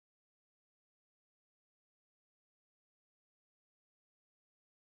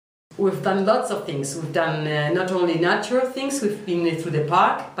We've done lots of things. We've done not only natural things, we've been through the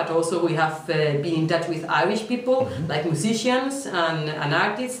park, but also we have been in touch with Irish people, like musicians and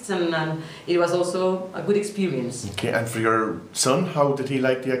artists, and it was also a good experience. Okay, and for your son, how did he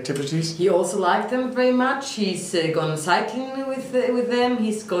like the activities? He also liked them very much. He's gone cycling with them,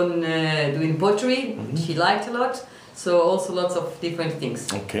 he's gone doing pottery, which he liked a lot. So also lots of different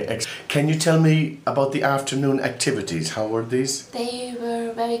things. Okay, can you tell me about the afternoon activities? How were these? They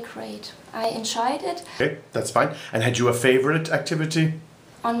were very great. I enjoyed it. Okay, that's fine. And had you a favourite activity?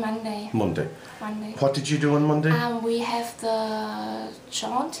 On Monday. Monday. What did you do on Monday? We have the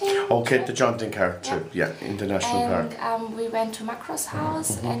jaunting. Okay, the jaunting car trip, yeah, in the National Park. And we went to Macro's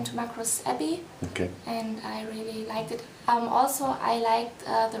house and to Macro's Abbey. Okay. And I really liked it. Also, I liked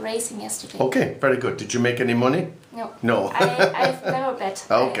the racing yesterday. Okay, very good. Did you make any money? No. No. I've never bet.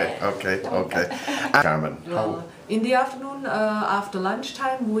 Okay. Carmen, well, in the afternoon, after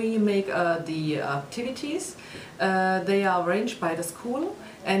lunchtime, we make the activities. They are arranged by the school,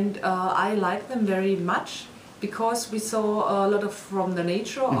 and I like them very much because we saw a lot of from the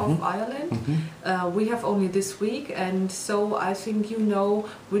nature of Ireland. We have only this week, and so I think you know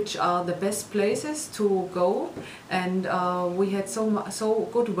which are the best places to go. And we had so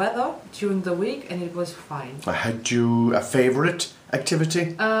good weather during the week, and it was fine. Had you a favourite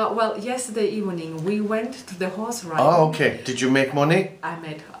activity? Well, yesterday evening we went to the horse riding. Oh, okay. Did you make money? I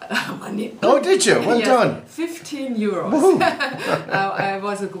made money. Oh, did you? Well yes, done. 15 euros. It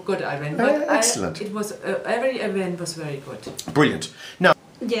was a good event. But excellent. It was every event was very good. Brilliant. Now.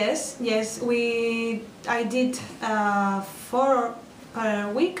 Yes. I did 4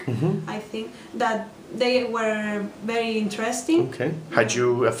 per week. I think that they were very interesting. Okay. Had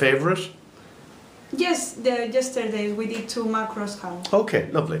you a favourite? Yes, yesterday we did 2 Macro's house. Okay,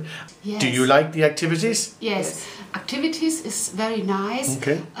 lovely. Yes. Do you like the activities? Yes, activities is very nice.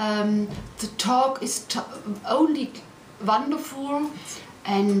 Okay. The talk is only wonderful,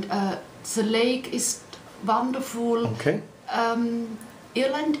 and the lake is wonderful. Okay.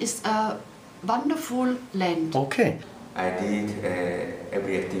 Ireland is a wonderful land. Okay. I did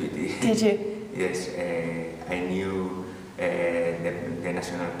every activity. Did you? Yes, I knew the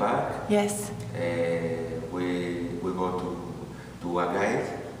national park. Yes. We go to a guide,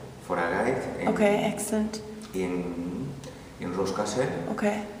 for a guide. Okay, excellent. In Rose Castle.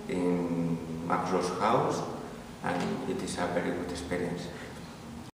 Okay. In Macro's house, and it is a very good experience.